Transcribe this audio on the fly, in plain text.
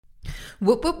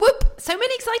Whoop, whoop, whoop. So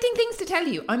many exciting things to tell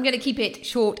you. I'm going to keep it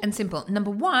short and simple. Number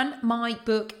one, my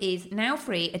book is now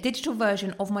free, a digital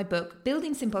version of my book,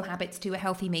 Building Simple Habits to a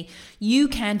Healthy Me. You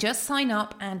can just sign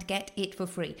up and get it for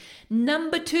free.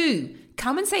 Number two,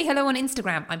 come and say hello on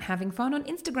Instagram. I'm having fun on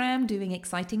Instagram doing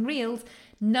exciting reels.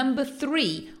 Number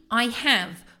three, I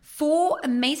have 4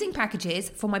 amazing packages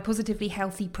for my Positively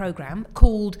Healthy program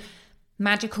called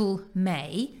Magical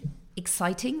May.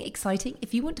 Exciting.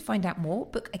 If you want to find out more,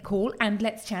 book a call and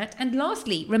let's chat. And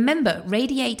lastly, remember,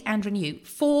 Radiate and Renew.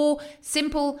 4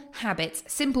 simple habits,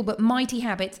 simple but mighty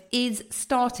habits, is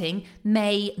starting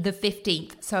May the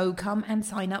 15th. So come and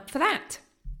sign up for that.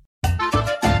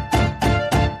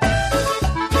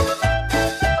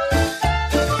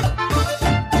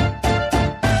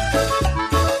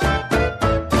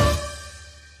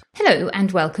 Hello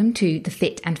and welcome to the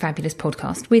Fit and Fabulous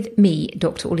podcast with me,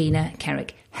 Dr. Orlena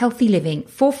Kerrick. Healthy living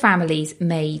for families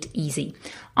made easy.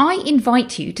 I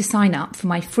invite you to sign up for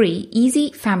my free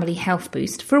Easy Family Health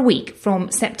Boost for a week from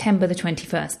September the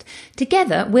 21st.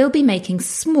 Together, we'll be making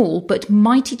small but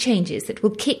mighty changes that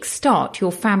will kickstart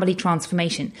your family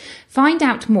transformation. Find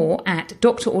out more at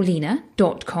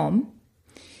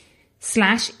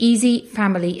drorlena.com/Easy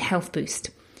Family Health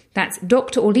Boost. That's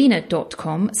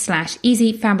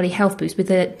drorlena.com/Easy Family Health Boost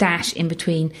with a dash in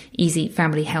between Easy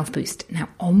Family Health Boost. Now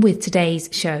on with today's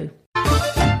show.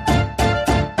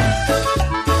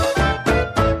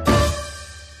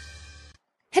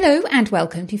 Hello and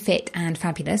welcome to Fit and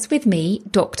Fabulous with me,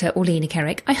 Dr. Orlena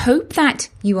Kerrick. I hope that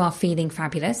you are feeling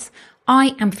fabulous.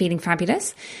 I am feeling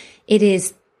fabulous. It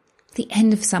is the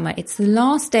end of summer. It's the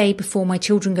last day before my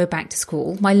children go back to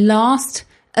school. My last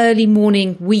early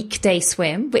morning weekday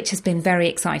swim, which has been very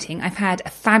exciting. I've had a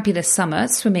fabulous summer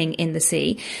swimming in the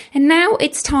sea, and now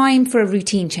it's time for a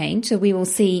routine change, so we will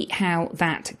see how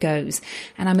that goes.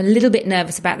 And I'm a little bit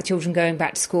nervous about the children going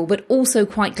back to school, but also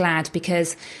quite glad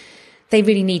because they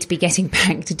really need to be getting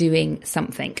back to doing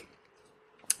something.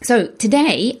 So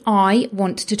today I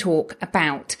want to talk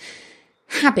about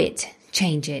habit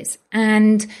changes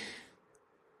and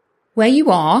where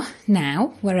you are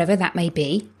now, wherever that may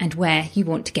be, and where you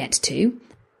want to get to.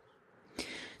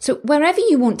 So wherever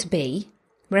you want to be,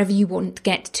 wherever you want to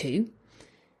get to,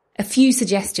 a few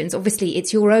suggestions. Obviously,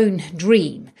 it's your own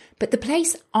dream, but the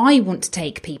place I want to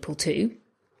take people to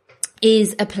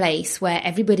is a place where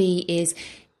everybody is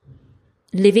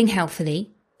living healthily,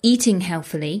 eating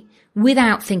healthily,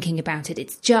 without thinking about it.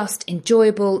 It's just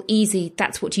enjoyable, easy.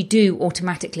 That's what you do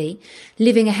automatically.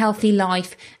 Living a healthy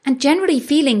life and generally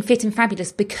feeling fit and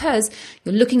fabulous because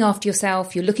you're looking after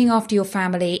yourself, you're looking after your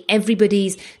family.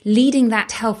 Everybody's leading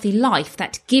that healthy life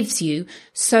that gives you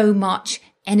so much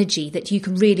energy that you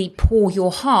can really pour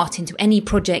your heart into any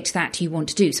project that you want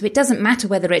to do. So it doesn't matter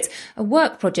whether it's a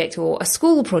work project or a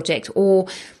school project or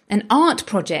an art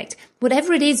project.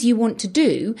 Whatever it is you want to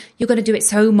do, you're going to do it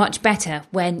so much better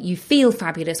when you feel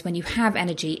fabulous, when you have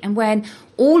energy, and when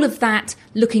all of that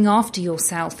looking after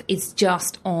yourself is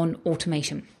just on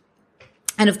automation.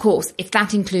 And of course, if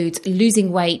that includes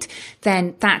losing weight,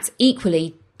 then that's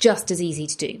equally just as easy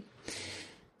to do.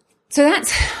 So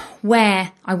that's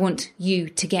where I want you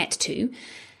to get to.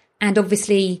 And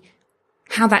obviously,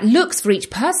 how that looks for each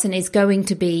person is going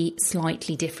to be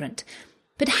slightly different.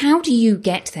 But how do you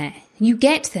get there? You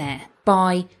get there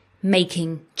by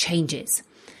making changes.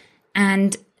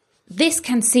 And this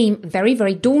can seem very,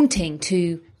 very daunting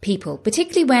to people,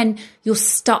 particularly when you're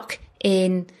stuck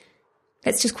in,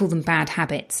 let's just call them bad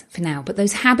habits for now, but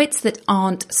those habits that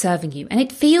aren't serving you. And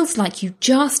it feels like you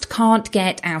just can't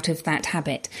get out of that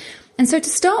habit. And so to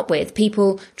start with,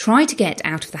 people try to get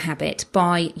out of the habit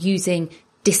by using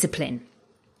discipline.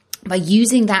 By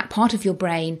using that part of your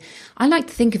brain, I like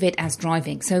to think of it as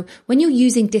driving. So when you're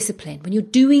using discipline, when you're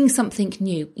doing something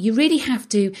new, you really have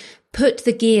to put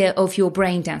the gear of your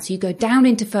brain down. So you go down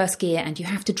into first gear and you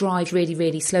have to drive really,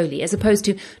 really slowly, as opposed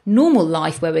to normal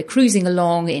life where we're cruising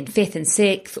along in fifth and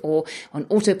sixth or on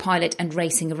autopilot and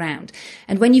racing around.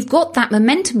 And when you've got that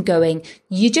momentum going,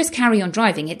 you just carry on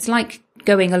driving. It's like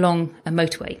going along a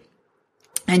motorway.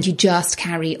 And you just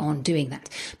carry on doing that.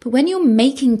 But when you're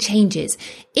making changes,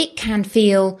 it can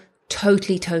feel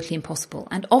totally impossible.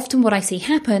 And often what I see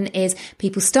happen is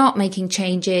people start making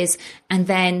changes and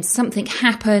then something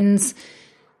happens,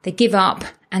 they give up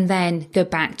and then go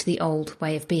back to the old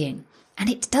way of being. And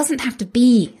it doesn't have to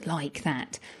be like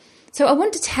that. So I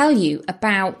want to tell you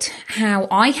about how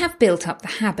I have built up the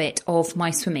habit of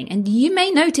my swimming. And you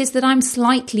may notice that I'm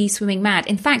slightly swimming mad.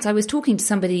 In fact, I was talking to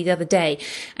somebody the other day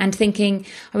and I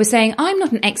was saying, I'm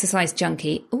not an exercise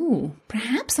junkie. Ooh,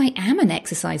 perhaps I am an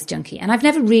exercise junkie. And I've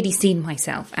never really seen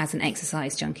myself as an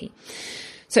exercise junkie.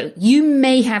 So you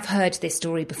may have heard this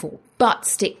story before, but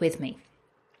stick with me.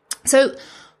 So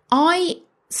I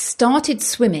started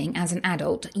swimming as an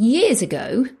adult years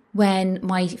ago when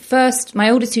my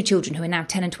oldest two children, who are now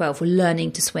 10 and 12, were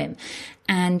learning to swim.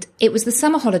 And it was the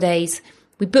summer holidays.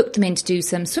 We booked them in to do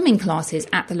some swimming classes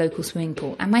at the local swimming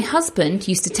pool. And my husband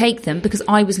used to take them because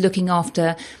I was looking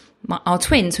after our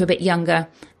twins, who are a bit younger.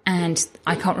 And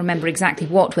I can't remember exactly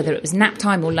whether it was nap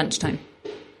time or lunchtime.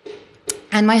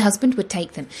 And my husband would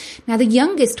take them. Now, the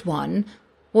youngest one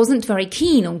wasn't very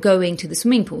keen on going to the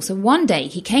swimming pool. So one day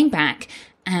he came back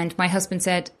and my husband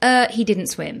said he didn't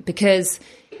swim because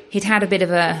he'd had a bit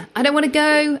of I don't want to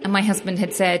go. And my husband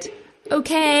had said,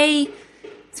 okay.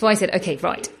 So I said, okay,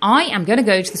 right, I am going to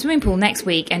go to the swimming pool next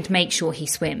week and make sure he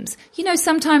swims. You know,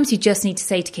 sometimes you just need to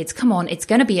say to kids, come on, it's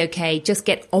going to be okay. Just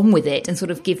get on with it and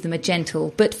sort of give them a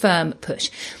gentle but firm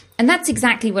push. And that's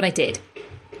exactly what I did.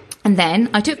 And then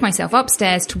I took myself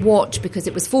upstairs to watch because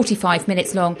it was 45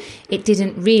 minutes long. It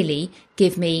didn't really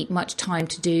give me much time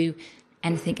to do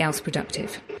anything else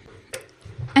productive.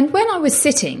 And when I was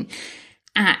sitting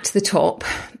at the top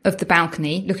of the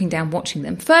balcony, looking down, watching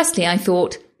them, firstly, I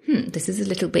thought, this is a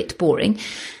little bit boring.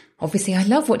 Obviously, I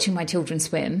love watching my children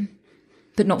swim,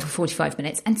 but not for 45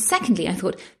 minutes. And secondly, I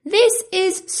thought, this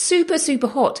is super, super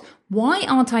hot. Why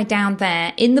aren't I down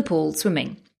there in the pool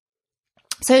swimming?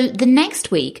 So the next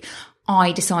week,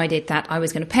 I decided that I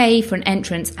was going to pay for an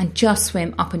entrance and just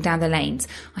swim up and down the lanes.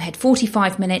 I had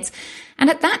 45 minutes. And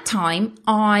at that time,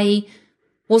 I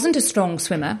wasn't a strong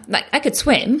swimmer. Like, I could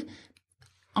swim.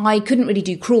 I couldn't really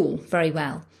do crawl very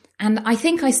well. And I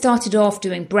think I started off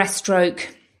doing breaststroke,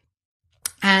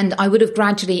 and I would have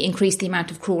gradually increased the amount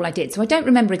of crawl I did. So I don't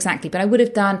remember exactly, but I would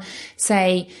have done,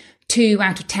 say, 2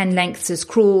 out of 10 lengths as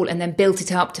crawl and then built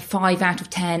it up to 5 out of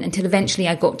 10 until eventually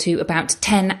I got to about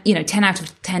 10 out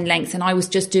of 10 lengths. And I was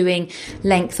just doing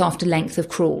length after length of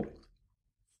crawl.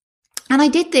 And I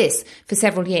did this for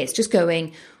several years, just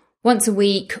going once a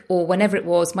week or whenever it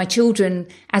was. My children,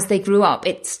 as they grew up,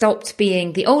 it stopped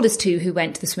being the oldest two who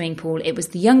went to the swimming pool. It was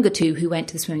the younger two who went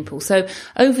to the swimming pool. So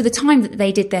over the time that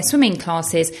they did their swimming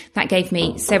classes, that gave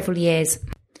me several years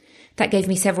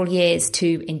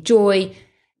to enjoy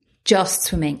just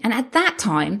swimming. And at that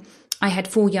time, I had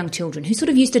 4 young children who sort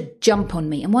of used to jump on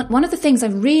me. And one of the things I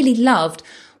really loved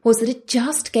was that it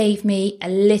just gave me a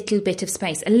little bit of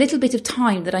space, a little bit of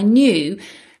time that I knew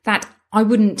that I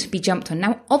wouldn't be jumped on.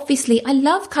 Now, obviously, I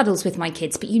love cuddles with my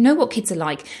kids, but you know what kids are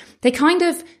like. They kind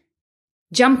of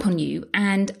jump on you,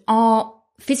 and our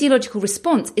physiological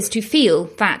response is to feel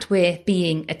that we're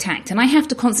being attacked. And I have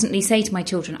to constantly say to my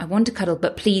children, I want to cuddle,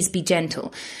 but please be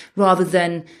gentle, rather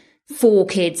than 4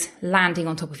 kids landing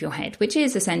on top of your head, which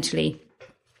is essentially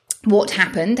what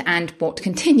happened and what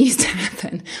continues to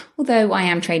happen, although I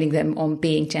am training them on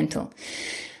being gentle.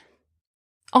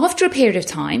 After a period of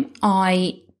time,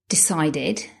 I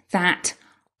decided that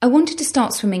I wanted to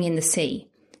start swimming in the sea.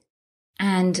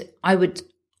 And I would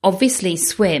obviously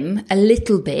swim a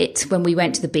little bit when we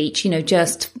went to the beach,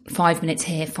 just 5 minutes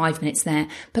here, 5 minutes there.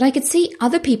 But I could see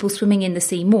other people swimming in the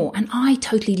sea more. And I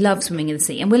totally love swimming in the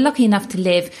sea. And we're lucky enough to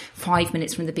live 5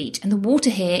 minutes from the beach. And the water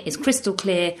here is crystal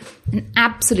clear and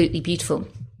absolutely beautiful.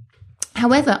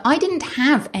 However, I didn't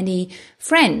have any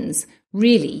friends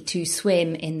really to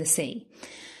swim in the sea.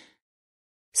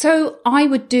 So I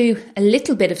would do a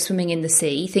little bit of swimming in the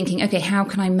sea, thinking, okay, how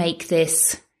can I make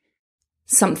this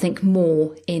something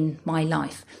more in my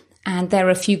life? And there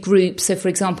are a few groups. So, for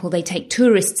example, they take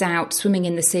tourists out swimming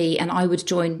in the sea, and I would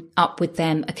join up with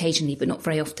them occasionally, but not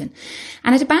very often.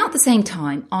 And at about the same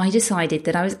time, I decided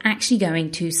that I was actually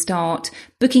going to start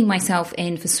booking myself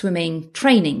in for swimming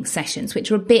training sessions,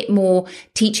 which are a bit more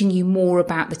teaching you more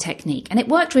about the technique. And it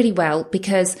worked really well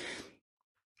because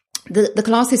the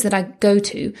classes that I go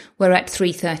to were at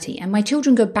 3:30, and my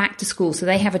children go back to school. So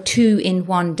they have a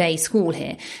 2-in-1 day school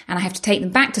here, and I have to take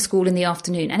them back to school in the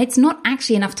afternoon. And it's not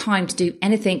actually enough time to do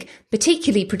anything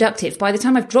particularly productive. By the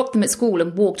time I've dropped them at school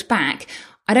and walked back,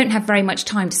 I don't have very much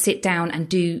time to sit down and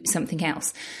do something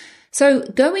else. So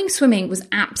going swimming was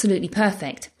absolutely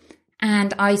perfect.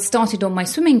 And I started on my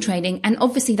swimming training, and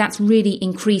obviously that's really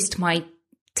increased my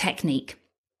technique.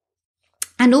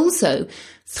 And also,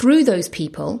 through those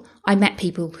people, I met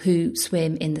people who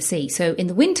swim in the sea. So in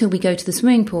the winter, we go to the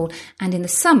swimming pool, and in the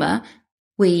summer,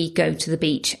 we go to the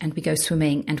beach and we go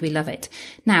swimming, and we love it.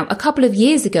 Now, a couple of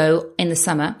years ago in the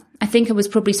summer, I think I was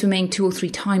probably swimming 2 or 3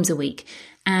 times a week.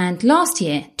 And last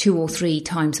year, 2 or 3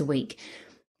 times a week.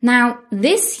 Now,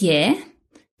 this year,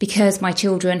 because my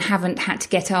children haven't had to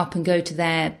get up and go to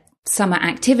their summer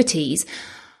activities,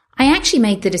 I actually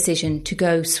made the decision to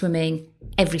go swimming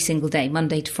every single day,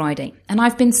 Monday to Friday. And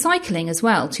I've been cycling as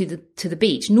well to the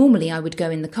beach. Normally I would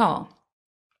go in the car.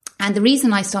 And the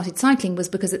reason I started cycling was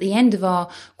because at the end of our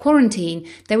quarantine,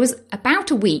 there was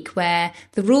about a week where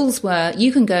the rules were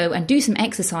you can go and do some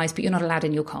exercise, but you're not allowed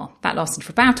in your car. That lasted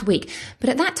for about a week.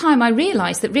 But at that time, I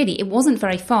realised that really it wasn't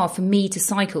very far for me to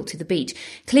cycle to the beach.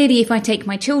 Clearly, if I take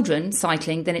my children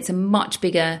cycling, then it's a much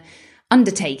bigger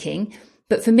undertaking.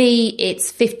 But for me, it's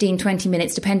 15, 20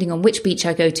 minutes, depending on which beach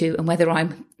I go to and whether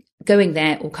I'm going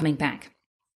there or coming back.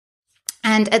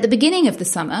 And at the beginning of the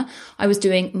summer, I was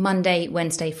doing Monday,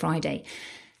 Wednesday, Friday.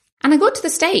 And I got to the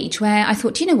stage where I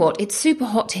thought, you know what, it's super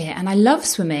hot here and I love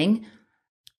swimming.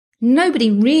 Nobody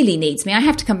really needs me. I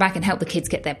have to come back and help the kids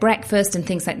get their breakfast and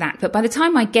things like that. But by the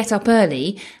time I get up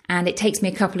early and it takes me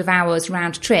a couple of hours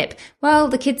round trip, well,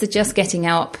 the kids are just getting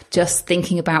up, just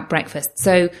thinking about breakfast.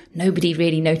 So nobody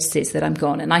really notices that I'm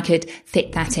gone and I could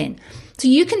fit that in. So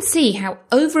you can see how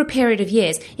over a period of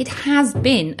years, it has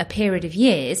been a period of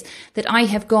years that I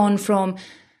have gone from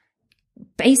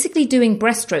basically doing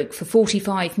breaststroke for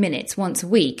 45 minutes once a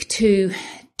week to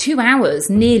 2 hours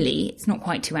nearly. It's not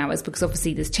quite 2 hours because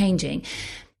obviously there's changing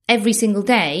every single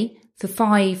day for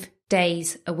 5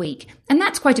 days a week. And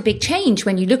that's quite a big change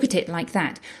when you look at it like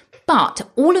that. But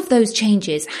all of those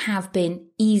changes have been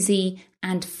easy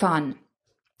and fun.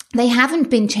 They haven't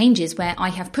been changes where I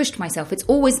have pushed myself. It's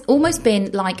always almost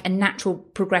been like a natural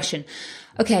progression.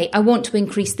 Okay, I want to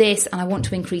increase this and I want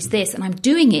to increase this. And I'm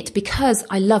doing it because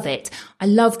I love it. I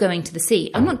love going to the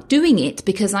sea. I'm not doing it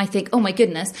because I think, oh my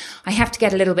goodness, I have to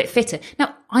get a little bit fitter.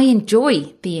 Now, I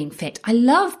enjoy being fit. I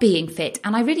love being fit.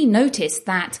 And I really noticed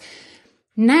that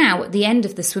now, at the end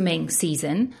of the swimming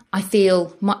season, I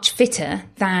feel much fitter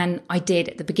than I did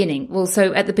at the beginning. Well,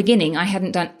 so at the beginning, I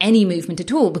hadn't done any movement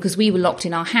at all because we were locked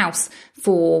in our house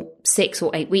for 6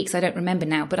 or 8 weeks. I don't remember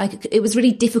now, but it was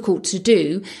really difficult to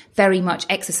do very much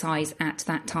exercise at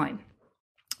that time.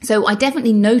 So I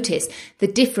definitely noticed the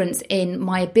difference in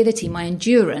my ability, my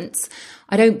endurance.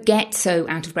 I don't get so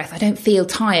out of breath. I don't feel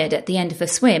tired at the end of a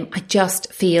swim. I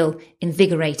just feel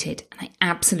invigorated and I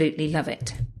absolutely love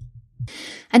it.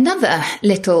 Another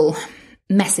little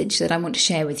message that I want to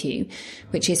share with you,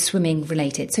 which is swimming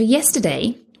related. So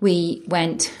yesterday we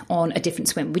went on a different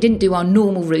swim. We didn't do our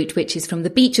normal route, which is from the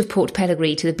beach of Port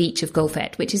Pellegrini to the beach of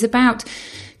Golfet, which is about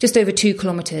just over 2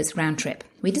 kilometres round trip.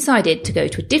 We decided to go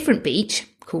to a different beach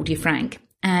called Llafranc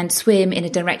and swim in a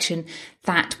direction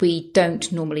that we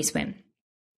don't normally swim.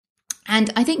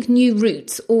 And I think new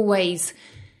routes always,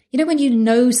 you know, when you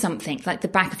know something like the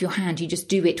back of your hand, you just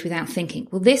do it without thinking.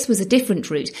 Well, this was a different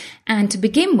route. And to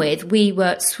begin with, we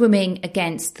were swimming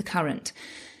against the current.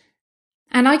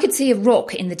 And I could see a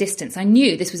rock in the distance. I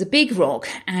knew this was a big rock.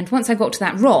 And once I got to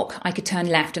that rock, I could turn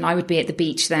left and I would be at the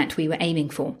beach that we were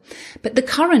aiming for. But the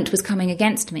current was coming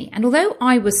against me. And although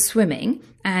I was swimming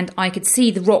and I could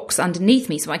see the rocks underneath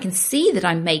me, so I can see that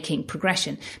I'm making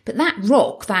progression. But that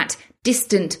rock, that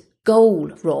distant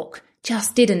goal rock,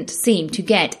 just didn't seem to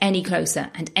get any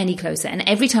closer and any closer. And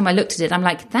every time I looked at it, I'm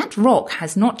like, that rock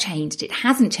has not changed. It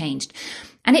hasn't changed.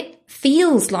 And it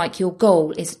feels like your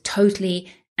goal is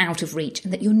totally out of reach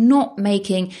and that you're not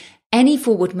making any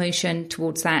forward motion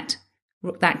towards that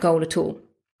goal at all.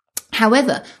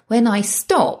 However, when I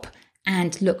stop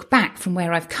and look back from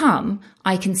where I've come,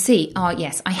 I can see,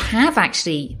 yes, I have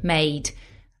actually made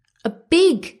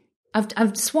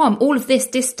I've swum all of this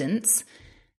distance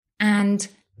and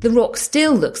the rock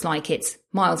still looks like it's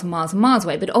miles and miles and miles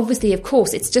away. But obviously, of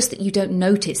course, it's just that you don't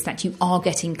notice that you are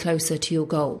getting closer to your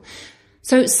goal.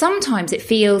 So sometimes it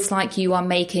feels like you are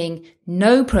making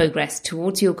no progress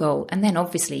towards your goal. And then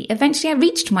obviously, eventually I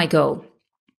reached my goal.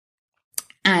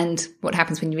 And what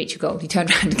happens when you reach your goal? You turn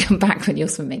around and come back when you're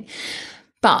swimming.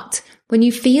 But when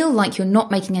you feel like you're not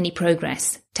making any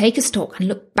progress, take a stock and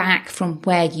look back from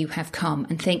where you have come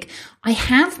and think, I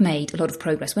have made a lot of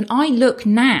progress. When I look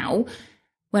now,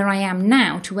 where I am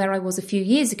now to where I was a few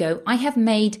years ago, I have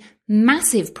made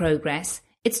massive progress.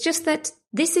 It's just that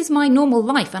this is my normal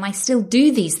life and I still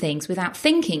do these things without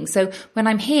thinking. So when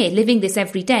I'm here living this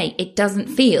every day, it doesn't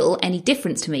feel any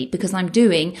difference to me because I'm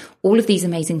doing all of these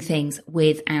amazing things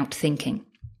without thinking.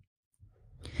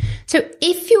 So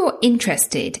if you're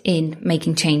interested in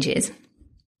making changes,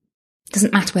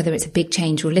 doesn't matter whether it's a big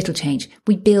change or a little change,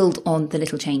 we build on the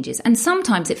little changes. And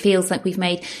sometimes it feels like we've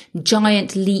made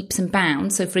giant leaps and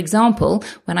bounds. So for example,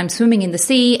 when I'm swimming in the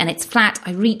sea and it's flat,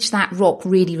 I reach that rock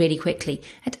really, really quickly.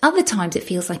 At other times, it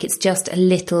feels like it's just a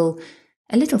little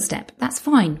step. That's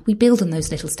fine. We build on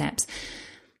those little steps.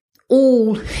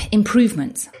 All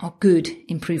improvements are good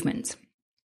improvements.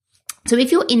 So if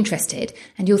you're interested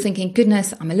and you're thinking,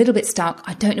 goodness, I'm a little bit stuck,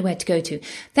 I don't know where to go to,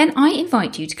 then I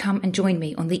invite you to come and join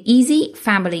me on the Easy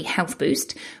Family Health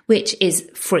Boost, which is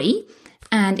free.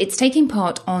 And it's taking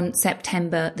part on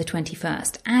September the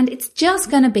 21st. And it's just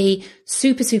going to be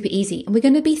super, super easy. And we're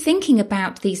going to be thinking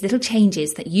about these little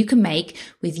changes that you can make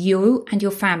with you and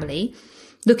your family,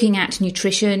 looking at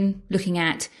nutrition, looking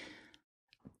at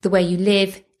the way you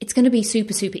live. It's going to be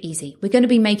super, super easy. We're going to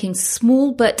be making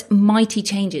small but mighty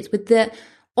changes with the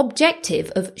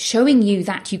objective of showing you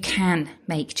that you can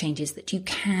make changes, that you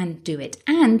can do it,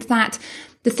 and that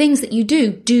the things that you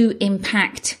do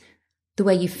impact the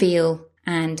way you feel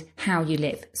and how you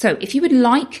live. So if you would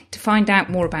like to find out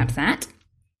more about that,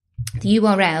 the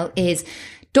URL is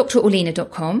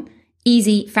drorlina.com,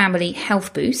 Easy Family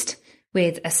Health Boost,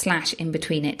 with a slash in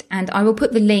between it. And I will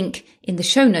put the link in the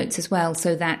show notes as well,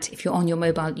 so that if you're on your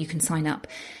mobile, you can sign up.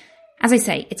 As I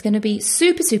say, it's going to be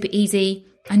super, super easy.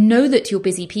 I know that you're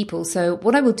busy people, so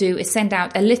what I will do is send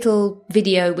out a little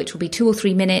video, which will be 2 or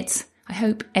 3 minutes, I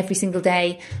hope, every single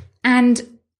day.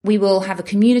 And we will have a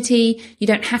community. You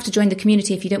don't have to join the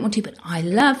community if you don't want to, but I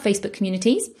love Facebook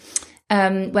communities,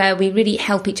 where we really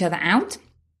help each other out.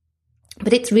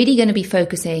 But it's really going to be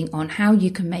focusing on how you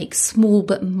can make small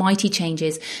but mighty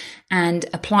changes and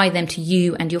apply them to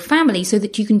you and your family so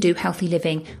that you can do healthy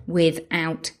living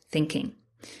without thinking.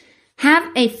 Have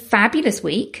a fabulous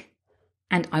week,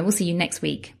 and I will see you next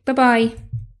week. Bye-bye.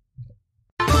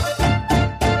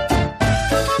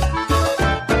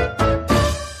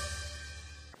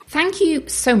 Thank you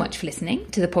so much for listening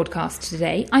to the podcast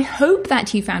today. I hope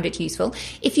that you found it useful.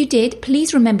 If you did,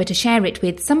 please remember to share it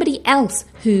with somebody else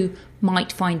who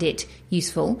might find it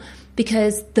useful,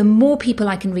 because the more people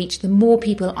I can reach, the more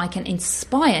people I can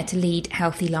inspire to lead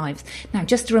healthy lives. Now,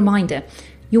 just a reminder,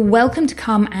 you're welcome to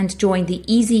come and join the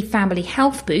Easy Family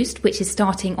Health Boost, which is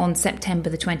starting on September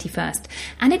the 21st.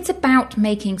 And it's about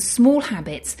making small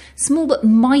habits, small but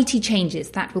mighty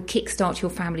changes that will kickstart your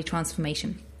family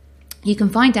transformation. You can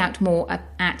find out more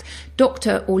at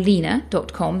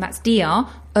drorlina.com. That's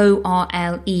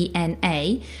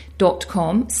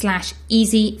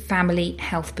drorlena.com/Easy Family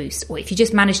Health Boost. Or if you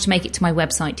just manage to make it to my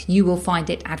website, you will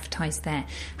find it advertised there.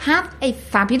 Have a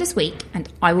fabulous week, and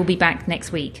I will be back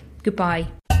next week. Goodbye.